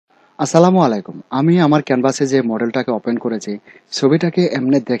আসসালামু আলাইকুম। আমি আমার ক্যানভাসে যে মডেলটাকে ওপেন করেছি, ছবিটাকে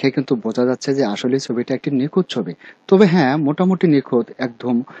এমনি দেখে কিন্তু বোঝা যাচ্ছে যে আসলে ছবিটা একটি নিখুঁত ছবি। তবে হ্যাঁ, মোটামুটি নিখুঁত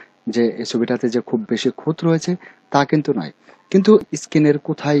একদম যে এই ছবিটাতে যে খুব বেশি খুঁত রয়েছে তা কিন্তু নয়। কিন্তু স্কিনের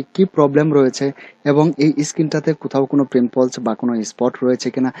কোথায় কি প্রবলেম রয়েছে এবং এই স্কিনটাতে কোথাও কোনো পিম্পলস বা কোনো স্পট রয়েছে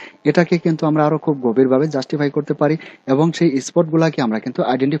কিনা এটাকে কিন্তু আমরা আরো খুব গভীরভাবে জাস্টিফাই করতে পারি এবং সেই স্পটগুলাকে আমরা কিন্তু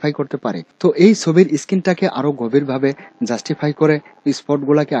আইডেন্টিফাই করতে পারি। তো এই ছবির স্কিনটাকে আরো গভীরভাবে জাস্টিফাই করে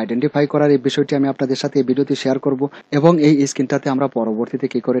স্পটগুলোকে আইডেন্টিফাই করার এই বিষয়টি আমি আপনাদের সাথে এই ভিডিওতে শেয়ার করব এবং এই স্ক্রিনটাতে আমরা পরবর্তীতে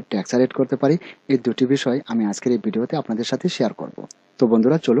কি করে টেক্সচার এড করতে পারি এই দুটি বিষয় আমি আজকের এই ভিডিওতে আপনাদের সাথে শেয়ার করব। তো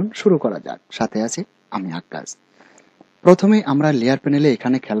বন্ধুরা চলুন শুরু করা যাক। সাথে আছি আমি আক্কাস। প্রথমে আমরা লেয়ার প্যানেলে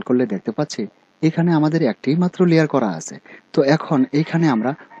এখানে খেয়াল করলে দেখতে পাচ্ছি এখানে আমাদের একটি মাত্র লেয়ার করা আছে। তো এখন এইখানে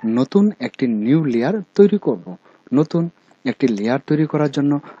আমরা নতুন একটি নিউ লেয়ার তৈরি করব। নতুন একটি লেয়ার তৈরি করার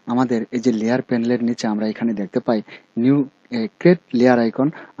জন্য আমাদের এই যে লেয়ার প্যানেলের নিচে আমরা এখানে দেখতে পাই নিউ ক্রিয়েট লেয়ার আইকন।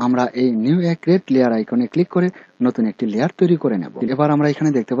 আমরা এই নিউ ক্রিয়েট লেয়ার আইকনে ক্লিক করে নতুন একটি লেয়ার তৈরি করে নেব। এবার আমরা এখানে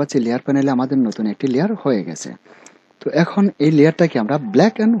দেখতে পাচ্ছি লেয়ার প্যানেলে আমাদের নতুন একটি লেয়ার হয়ে গেছে। তো এখন এই লেয়ারটাকে আমরা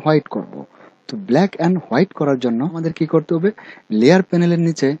ব্ল্যাক অ্যান্ড হোয়াইট করব। তো ব্ল্যাক অ্যান্ড হোয়াইট করার জন্য আমাদের কি করতে হবে, লেয়ার প্যানেলের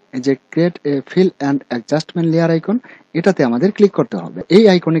নিচে এই যে create a feel and adjustment layer icon, এটাতে আমাদের ক্লিক করতে হবে। এই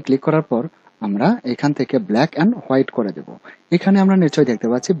আইকনে ক্লিক করার পর আমরা এখান থেকে ব্ল্যাক অ্যান্ড হোয়াইট করে দেব। এখানে আমরা নিশ্চয়ই দেখতে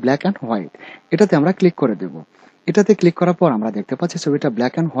পাচ্ছি ব্ল্যাক অ্যান্ড হোয়াইট, এটাতে আমরা ক্লিক করে দেব। এটাতে ক্লিক করার পর আমরা দেখতে পাচ্ছি ছবিটা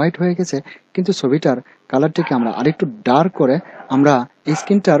ব্ল্যাক অ্যান্ড হোয়াইট হয়ে গেছে, কিন্তু ছবিটার কালারটিকে আমরা আরেকটু ডার্ক করে আমরা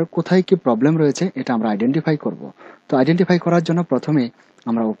স্কিনটার কোথায় কি প্রবলেম রয়েছে এটা আমরা আইডেন্টিফাই করব। তো আইডেন্টিফাই করার জন্য প্রথমে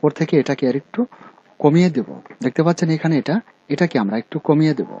আমরা উপর থেকে এটাকে আর একটু কমিয়ে দেব। দেখতে পাচ্ছেন এখানে এটাকে আমরা একটু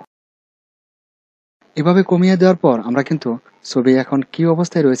কমিয়ে দেব। এভাবে কমিয়ে দেওয়ার পর আমরা কিন্তু ছবি এখন কি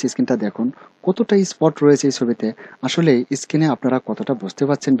অবস্থায় রয়েছে স্ক্রিনটা দেখুন, কতটা স্পট রয়েছে এই ছবিতে। আসলে স্ক্রিনে আপনারা কতটা বুঝতে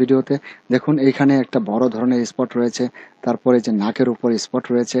পারছেন ভিডিওতে দেখুন, এইখানে একটা বড় ধরনের স্পট রয়েছে, তারপরে যে নাকের উপর স্পট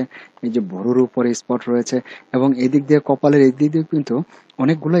রয়েছে, এই যে ভুরুর উপরে স্পট রয়েছে এবং এদিক দিয়ে কপালের এদিক দিয়ে কিন্তু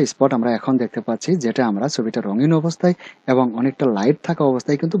অনেকগুলো স্পট আমরা এখন দেখতে পাচ্ছি, যেটা আমরা ছবিটা রঙিন অবস্থায় এবং অনেকটা লাইট থাকা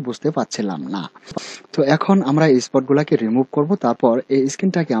অবস্থায় কিন্তু বুঝতে পারছিলাম না। তো এখন আমরা এই স্পটগুলোকে রিমুভ করব, তারপর এই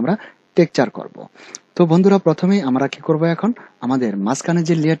স্ক্রিনটাকে আমরা টেকচার করব। তো বন্ধুরা প্রথমেই আমরা কি করব, এখন আমাদের মাঝখানে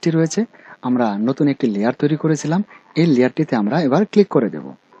যে লেয়ারটি রয়েছে, আমরা নতুন একটি লেয়ার তৈরি করেছিলাম, এই লেয়ারটিতে আমরা এবার ক্লিক করে দেব।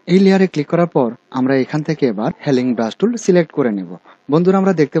 এই লেয়ারে ক্লিক করার পর আমরা এখান থেকে এবার হেলিং ব্রাশ টুল সিলেক্ট করে নেব। বন্ধুরা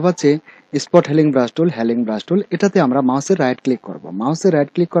আমরা দেখতে পাচ্ছি স্পট হেলিং ব্রাশ টুল, এটাতে আমরা মাউসের রাইট ক্লিক করব। মাউসের রাইট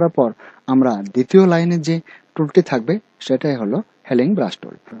ক্লিক করার পর আমরা দ্বিতীয় লাইনে যে টুলটি থাকবে সেটাই হলো হেলিং ব্রাশ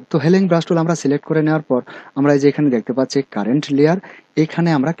টুল। তো হেলিং ব্রাশ টুল আমরা সিলেক্ট করে নেওয়ার পর আমরা এই যে এখানে দেখতে পাচ্ছি কারেন্ট লেয়ার, এখানে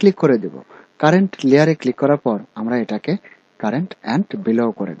আমরা ক্লিক করে দেব। কারেন্ট লেয়ারে ক্লিক করার পর আমরা এটাকে কারেন্ট অ্যান্ড বিলো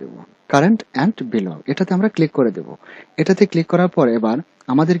করে দেব। কারেন্ট অ্যান্ড বিলো এটাতে আমরা ক্লিক করে দেব। এটাতে ক্লিক করার পর এবার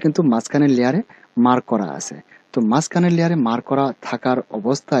আমাদের কিন্তু মাঝখানের লেয়ারে মার্ক করা আছে। তো মাঝখানের লেয়ারে মার্ক করা থাকার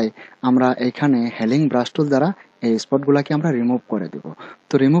অবস্থায় আমরা এখানে হেলিং ব্রাশ টুল দ্বারা এই স্পটগুলোকে আমরা রিমুভ করে দেব।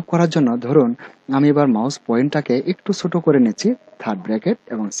 তো রিমুভ করার জন্য ধরুন আমি এবার মাউস পয়েন্টটাকে একটু ছোট করে নিচ্ছি, থার্ড ব্র্যাকেট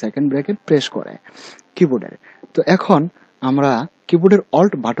এবং সেকেন্ড ব্র্যাকেট প্রেস করে কিবোর্ডের। তো এখন আমরা কিবোর্ডের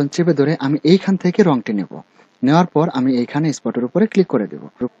অল্ট বাটন চেপে ধরে আমি এইখান থেকে রংটি নেব। নেওয়ার পর আমি এইখানে স্পটের উপরে ক্লিক করে দেব।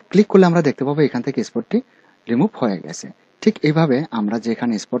 ক্লিক করলে আমরা দেখতে পাবো এখান থেকে স্পটটি রিমুভ হয়ে গেছে। ঠিক এইভাবে আমরা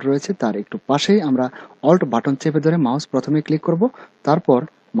যেখানে স্পট রয়েছে তার একটু পাশেই আমরা অল্ট বাটন চেপে ধরে মাউস প্রথমে ক্লিক করব, তারপর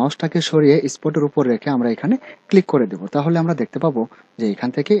মাউসটাকে সরিয়ে স্পটের উপর রেখে আমরা এখানে ক্লিক করে দেব। তাহলে আমরা দেখতে পাবো যে এখান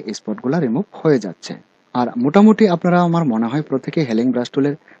থেকে স্পটগুলো রিমুভ হয়ে যাচ্ছে। আর মোটামুটি আপনারা আমার মনে হয় প্রত্যেকে হেলিং ব্রাশ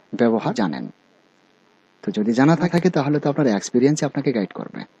টুলের ব্যবহার জানেন। তো যদি জানা থাকে তাহলে তো আপনার এক্সপিরিয়েন্স আপনাকে গাইড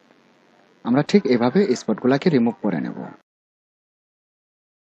করবে। আমরা ঠিক এভাবে স্পটগুলোকে রিমুভ করে নেব।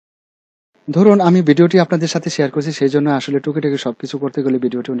 ধরুন আমি ভিডিওটি আপনাদের সাথে শেয়ার করছি, সেই জন্য আসলে টুকিটাকি সবকিছু করতে গেলে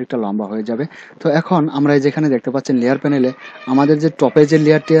ভিডিওটি অনেকটা লম্বা হয়ে যাবে। তো এখন আমরা যেখানে দেখতে পাচ্ছেন লেয়ার প্যানেলে আমাদের যে টপে যে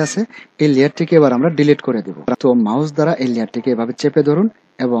লেয়ারটি আছে এই লেয়ারটিকে এবার আমরা ডিলিট করে দেব। তো মাউস দ্বারা এই লেয়ারটিকে এভাবে চেপে ধরুন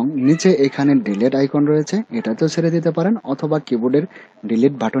এবং নিচে এখানে ডিলিট আইকন রয়েছে, এটাতেও ছেড়ে দিতে পারেন অথবা কিবোর্ডের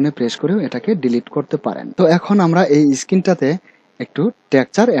ডিলিট বাটনে প্রেস করেও এটাকে ডিলিট করতে পারেন। তো এখন আমরা এই স্ক্রিনটাতে একটু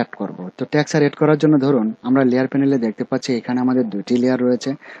টেক্সচার অ্যাড করব। তো টেক্সচার অ্যাড করার জন্য ধরুন আমরা লেয়ার প্যানেলে দেখতে পাচ্ছি এখানে আমাদের দুটি লেয়ার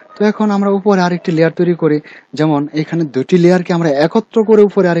রয়েছে। তো এখন আমরা উপরে আরেকটি লেয়ার তৈরি করি, যেমন এখানে দুটি লেয়ারকে আমরা একত্র করে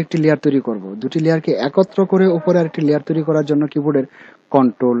উপরে আরেকটি লেয়ার তৈরি করব। দুটি লেয়ারকে একত্র করে উপরে আরেকটি লেয়ার তৈরি করার জন্য কিবোর্ডের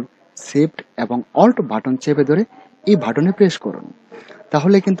কন্ট্রোল শিফট এবং অল্ট বাটন চেপে ধরে এই বাটনে প্রেস করুন।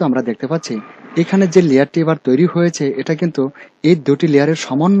 তাহলে কিন্তু আমরা দেখতে পাচ্ছি এখানে যে লেয়ারটি এবার তৈরি হয়েছে এটা কিন্তু এই দুটি লেয়ারের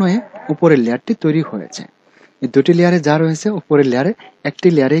সমন্বয়ে উপরের লেয়ারটি তৈরি হয়েছে। এই দুটি লেয়ারে যা রয়েছে উপরের লেয়ারে একটি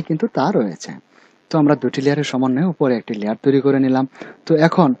লেয়ারেই কিন্তু তা রয়েছে। তো আমরা দুটি লেয়ারের সমন্বয়ে উপরে একটি লেয়ার তৈরি করে নিলাম। তো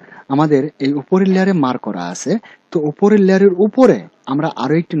এখন আমাদের এই উপরের লেয়ারে মার্ক করা আছে, তো উপরের লেয়ারের উপরে আমরা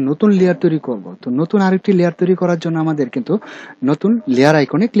আরো একটি নতুন লেয়ার তৈরি করব। তো নতুন আরেকটি লেয়ার তৈরি করার জন্য আমাদের কিন্তু নতুন লেয়ার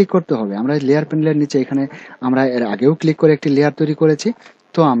আইকনে ক্লিক করতে হবে। আমরা লেয়ার প্যানেলের নিচে এখানে আমরা এর আগেও ক্লিক করে একটি লেয়ার তৈরি করেছি।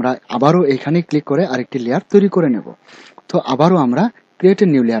 তো আমরা আবারও এখানে ক্লিক করে আরেকটি লেয়ার তৈরি করে নেব। তো আবারও আমরা ক্রিয়েট এ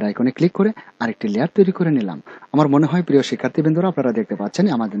নিউ লেয়ার আইকনে ক্লিক করে আরেকটি লেয়ার তৈরি করে নিলাম। আমার মনে হয় প্রিয় শিক্ষার্থীবৃন্দরা আপনারা দেখতে পাচ্ছেন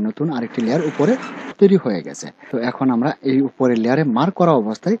আমাদের নতুন আরেকটি লেয়ার উপরে তৈরি হয়ে গেছে। তো এখন আমরা এই উপরের লেয়ারে মার্ক করা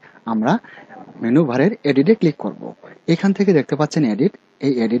অবস্থায় আমরা মেনু বারের এডিটে ক্লিক করব। এখান থেকে দেখতে পাচ্ছেন এডিট,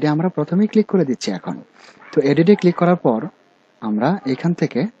 এই এডিটে আমরা প্রথমেই ক্লিক করে দিচ্ছি এখন। তো এডিটে ক্লিক করার পর আমরা এখান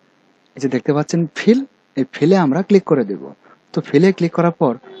থেকে এই যে দেখতে পাচ্ছেন ফিল, এই ফিলে আমরা ক্লিক করে দেব। তো ফিলে ক্লিক করার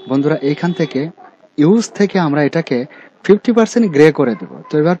পর বন্ধুরা এইখান থেকে ইউজ থেকে আমরা এটাকে 50% গ্রে করে দেব।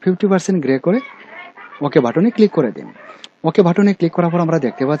 তো এবার 50% গ্রে করে ওকে বাটনে ক্লিক করে দিন। ওকে বাটনে ক্লিক করার পর আমরা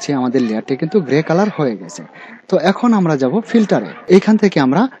দেখতে পাচ্ছি আমাদের লেয়ারটি কিন্তু গ্রে কালার হয়ে গেছে। তো এখন আমরা যাব ফিল্টারে, এইখান থেকে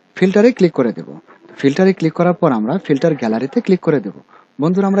আমরা ফিল্টারে ক্লিক করে দেব। ফিল্টারে ক্লিক করার পর আমরা ফিল্টার গ্যালারিতে ক্লিক করে দেব।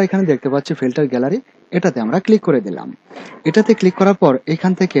 বন্ধুরা আমরা এখানে দেখতে পাচ্ছি ফিল্টার গ্যালারি, এটাতে আমরা ক্লিক করে দিলাম। এটাতে ক্লিক করার পর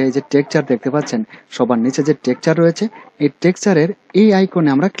এখান থেকে যে টেক্সচার দেখতে পাচ্ছেন সবার নিচে যে টেক্সচার রয়েছে, এই টেক্সচারের এই আইকনে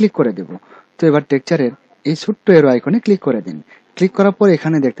আমরা ক্লিক করে দেব। তো এবার টেক্সচারের এই ছোট্ট এরো আইকনে ক্লিক করে দিন। ক্লিক করার পর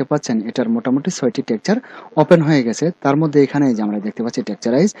এখানে দেখতে পাচ্ছেন এটার মোটামুটি 6টি টেক্সচার ওপেন হয়ে গেছে। তার মধ্যে এখানে যে আমরা দেখতে পাচ্ছি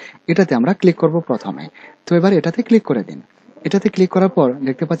টেক্সচারাইজ, এটাতে আমরা ক্লিক করব প্রথমে। তো এবার এটাতে ক্লিক করে দিন। এটাতে ক্লিক করার পর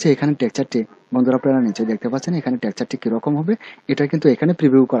দেখতে পাচ্ছি এখানে টেক্সচারটি, বন্ধুরা আপনারা নিচে দেখতে পাচ্ছেন এখানে টেক্সচারটি কিরকম হবে এটা কিন্তু এখানে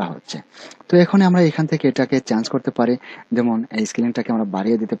প্রিভিউ করা হচ্ছে। তো এখন আমরা এখান থেকে এটাকে চেঞ্জ করতে পারি, যেমন এই স্ক্রিনটাকে আমরা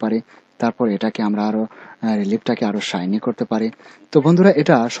বাড়িয়ে দিতে পারি, তারপর এটাকে আমরা আরো রিলিফটাকে আরো শাইনি করতে পারি। তো বন্ধুরা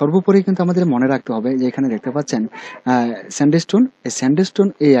এটা সর্বোপরি কিন্তু আমাদের মনে রাখতে হবে যে এখানে দেখতে পাচ্ছেন স্যান্ডস্টোন, এই স্যান্ডস্টোন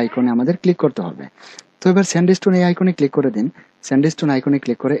এই আইকনে আমাদের ক্লিক করতে হবে। তো এবার স্যান্ডস্টোন এই আইকনে ক্লিক করে দিন। স্যান্ডস্টোন আইকনে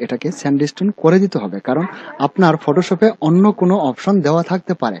ক্লিক করে এটাকে স্যান্ডস্টোন করে দিতে হবে, কারণ আপনার ফটোশপে অন্য কোনো অপশন দেওয়া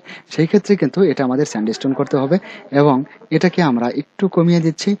থাকতে পারে, সেই ক্ষেত্রে কিন্তু এটা আমাদের স্যান্ডস্টোন করতে হবে। এবং এটাকে আমরা একটু কমিয়ে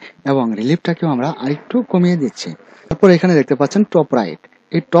দিচ্ছি এবং রিলিফটাকেও আমরা আরেকটু কমিয়ে দিচ্ছি। তারপর এখানে দেখতে পাচ্ছেন টপ রাইট,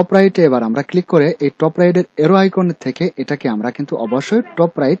 এই টপ রাইটে এবার আমরা ক্লিক করে এই টপ রাইটের এরো আইকন থেকে এটাকে আমরা কিন্তু অবশ্যই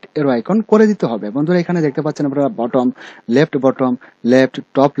টপ রাইট এরো আইকন করে দিতে হবে। বন্ধুরা এখানে দেখতে পাচ্ছেন আপনারা bottom left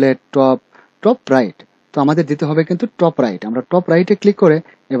top left top top right, তো আমাদের দিতে হবে কিন্তু টপ রাইট। আমরা টপ রাইটে ক্লিক করে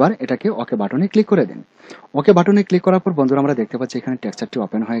এবার এটাকে ওকে বাটনে ক্লিক করে দিন। ওকে বাটনে ক্লিক করার পর বন্ধুরা আমরা দেখতে পাচ্ছি এখানে টেক্সচারটি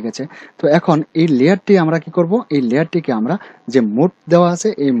ওপেন হয়ে গেছে। তো এখন এই লেয়ারটি আমরা কি করব, এই লেয়ারটিকে আমরা যে মোড দেওয়া আছে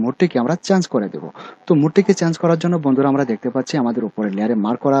এই মোডটিকে আমরা চেঞ্জ করে দেব। তো মোডটিকে চেঞ্জ করার জন্য বন্ধুরা আমরা দেখতে পাচ্ছি আমাদের উপরে লেয়ারে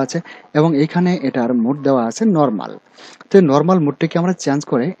মার্ক করা আছে এবং এখানে এটার মোড দেওয়া আছে নরমাল। তো এই নরমাল মোডটিকে আমরা চেঞ্জ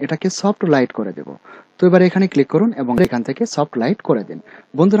করে এটাকে সফট লাইট করে দেব। তো এবার এখানে ক্লিক করুন এবং এখান থেকে সফট লাইট করে দিন।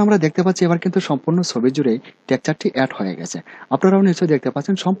 বন্ধুরা আমরা দেখতে পাচ্ছি এবার কিন্তু সম্পূর্ণ ছবি জুড়ে টেক্সচারটি অ্যাড হয়ে গেছে। আপনারাও নিশ্চয়ই দেখতে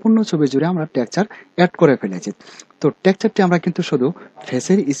পাচ্ছেন সম্পূর্ণ ছবি জুড়ে আমরা টেক্সচার অ্যাড করে ফেলেছি। তো টেক্সচারটি আমরা কিন্তু শুধু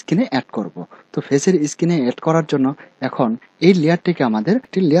ফেসের স্কিনে অ্যাড করব। তো ফেসের স্কিনে অ্যাড করার জন্য এখন এই লেয়ারটিকে আমাদের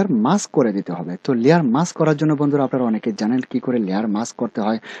একটি লেয়ার মাস্ক করে দিতে হবে। তো লেয়ার মাস্ক করার জন্য বন্ধুরা আপনারা অনেকে জানেন কি করে লেয়ার মাস্ক করতে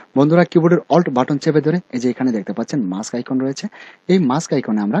হয়। বন্ধুরা কিবোর্ডের অল্ট বাটন চেপে ধরে এই যে এখানে দেখতে পাচ্ছেন মাস্ক আইকন রয়েছে, এই মাস্ক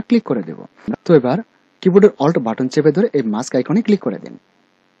আইকনে আমরা ক্লিক করে দেব। তো এবার কিবোর্ডের অল্ট বাটন চেপে ধরে এই মাস্ক আইকনে ক্লিক করে দিন।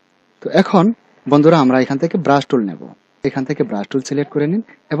 তো এখন বন্ধুরা আমরা এখান থেকে ব্রাশ টুল নেব। এখান থেকে ব্রাশ টুল সিলেক্ট করে নিন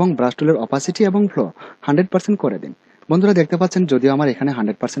এবং ব্রাশ টুলের অপাসিটি এবং ফ্লো 100% করে দিন। বন্ধুরা দেখতে পাচ্ছেন যদিও আমার এখানে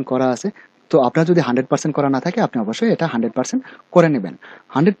 100% করা আছে, তো আপনার যদি 100% করা না থাকে আপনি অবশ্যই এটা 100% করে নেবেন।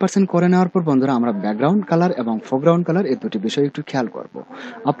 100% করে নেওয়ার পর বন্ধুরা আমরা ব্যাকগ্রাউন্ড কালার এবং ফোরগ্রাউন্ড কালার এই দুটি বিষয় একটু খেয়াল করব।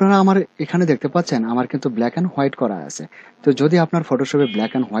 আপনারা আমার এখানে দেখতে পাচ্ছেন আমার কিন্তু ব্ল্যাক অ্যান্ড হোয়াইট করা আছে। তো যদি আপনার ফটোশপে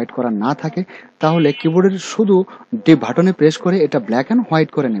ব্ল্যাক অ্যান্ড হোয়াইট করা না থাকে তাহলে কিবোর্ডের শুধু ডি বাটনে প্রেস করে এটা ব্ল্যাক অ্যান্ড হোয়াইট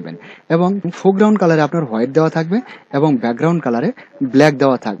করে নেবেন এবং ফোরগ্রাউন্ড কালারে আপনার হোয়াইট দেওয়া থাকবে এবং ব্যাকগ্রাউন্ড কালারে ব্ল্যাক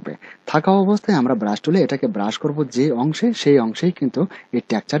দেওয়া থাকবে। থাকা অবস্থায় আমরা ব্রাশ টুলে এটাকে ব্রাশ করব যে অংশে, সেই অংশেই কিন্তু এই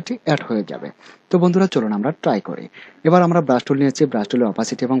টেক্সচারটি অ্যাড হয়ে যাবে। তো বন্ধুরা চলুন আমরা ট্রাই করি। এবার আমরা ব্রাশ টুল নিয়েছি, ব্রাশ টুলের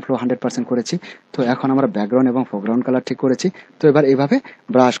অপাসিটি এবং ফ্লো 100% করেছি। তো এখন আমরা ব্যাকগ্রাউন্ড এবং ফোরগ্রাউন্ড কালার ঠিক করেছি। তো এবার এইভাবে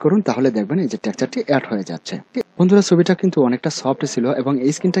ব্রাশ করুন, তাহলে দেখবেন এই যে টেক্সচারটি অ্যাড হয়ে যাচ্ছে। বন্ধুরা ছবিটা কিন্তু অনেকটা সফট ছিল এবং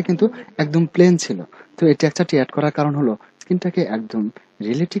এই স্কিনটা কিন্তু একদম প্লেন ছিল। তো এই টেক্সচারটি অ্যাড করার কারণ হলো স্কিনটাকে একদম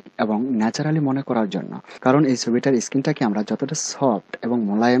রিয়েলিস্টিক এবং ন্যাচারালি মনে করার জন্য। কারণ এই ছবিটার স্কিনটাকে আমরা যতটা সফট এবং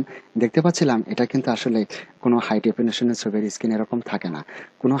মোলায়েম দেখতে পাচ্ছিলাম এটা কিন্তু আসলে কোনো হাই ডেফিনেশনের ছবির স্ক্রিন এরকম থাকে না।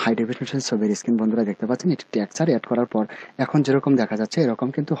 কোনো হাই ডেফিনেশনের ছবির স্ক্রিন বন্ধুরা দেখতে পাচ্ছেন এটি টেক্সচার অ্যাড করার পর এখন যেরকম দেখা যাচ্ছে এরকম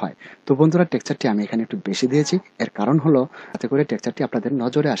কিন্তু হয়। তো বন্ধুরা টেক্সচারটি আমি এখানে একটু বেশি দিয়েছি, এর কারণ হলো যাতে করে টেক্সচারটি আপনাদের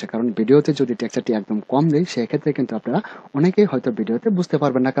নজরে আসে, কারণ ভিডিওতে যদি টেক্সচারটি একদম কম দিই সেক্ষেত্রে কিন্তু আপনারা অনেকেই হয়তো ভিডিওতে বুঝতে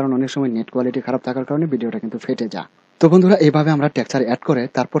পারবেন না, কারণ অনেক সময় নেট কোয়ালিটি খারাপ থাকার কারণে ভিডিওটা কিন্তু ফেটে যায়। তো বন্ধুরা এইভাবে আমরা টেক্সচার অ্যাড করে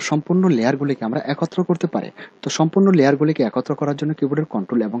তারপর সম্পূর্ণ লেয়ারগুলিকে আমরা একত্র করতে পারি। তো সম্পূর্ণ লেয়ারগুলিকে একত্র করার জন্য কিবোর্ডের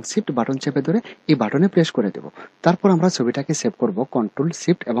কন্ট্রোল এবং শিফট বাটন চেপে ধরে এই বাটনে প্রেস করে দেব। তারপর আমরা ছবিটাকে সেভ করব কন্ট্রোল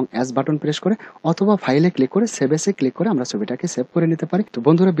শিফট এবং এস বাটন প্রেস করে, অথবা ফাইলে ক্লিক করে সেভ এসে ক্লিক করে আমরা ছবিটাকে সেভ করে নিতে পারি। তো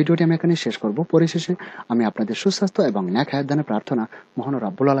বন্ধুরা ভিডিওটি আমি এখানে শেষ করব। পরিশেষে আমি আপনাদের সুস্বাস্থ্য এবং ন্যাক হায়াত দানে প্রার্থনা মহান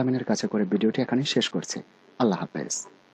রব্বুল আলমিনের কাছে করে ভিডিওটি এখানে শেষ করছি। আল্লাহ হাফেজ।